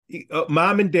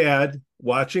mom and dad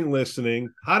watching, listening,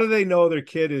 how do they know their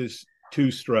kid is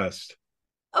too stressed?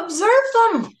 Observe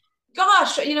them.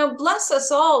 Gosh, bless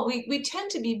us all. We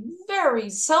tend to be very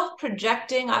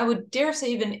self-projecting. I would dare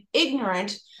say even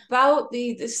ignorant about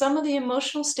the some of the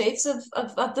emotional states of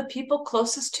the people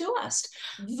closest to us.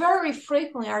 Very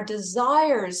frequently, our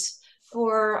desires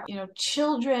for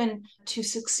children to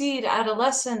succeed,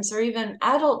 adolescents, or even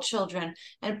adult children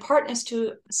and partners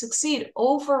to succeed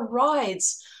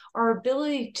overrides our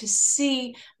ability to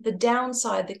see the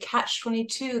downside, the catch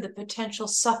 22, the potential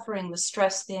suffering, the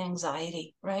stress, the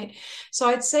anxiety, right? So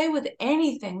I'd say with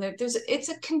anything, it's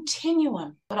a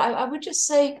continuum. But I would just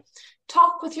say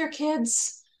talk with your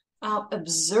kids,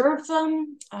 observe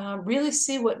them, really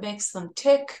see what makes them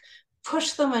tick,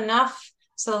 push them enough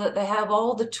so that they have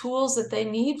all the tools that they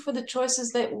need for the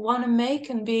choices they want to make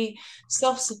and be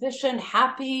self-sufficient,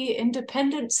 happy,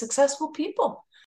 independent, successful people.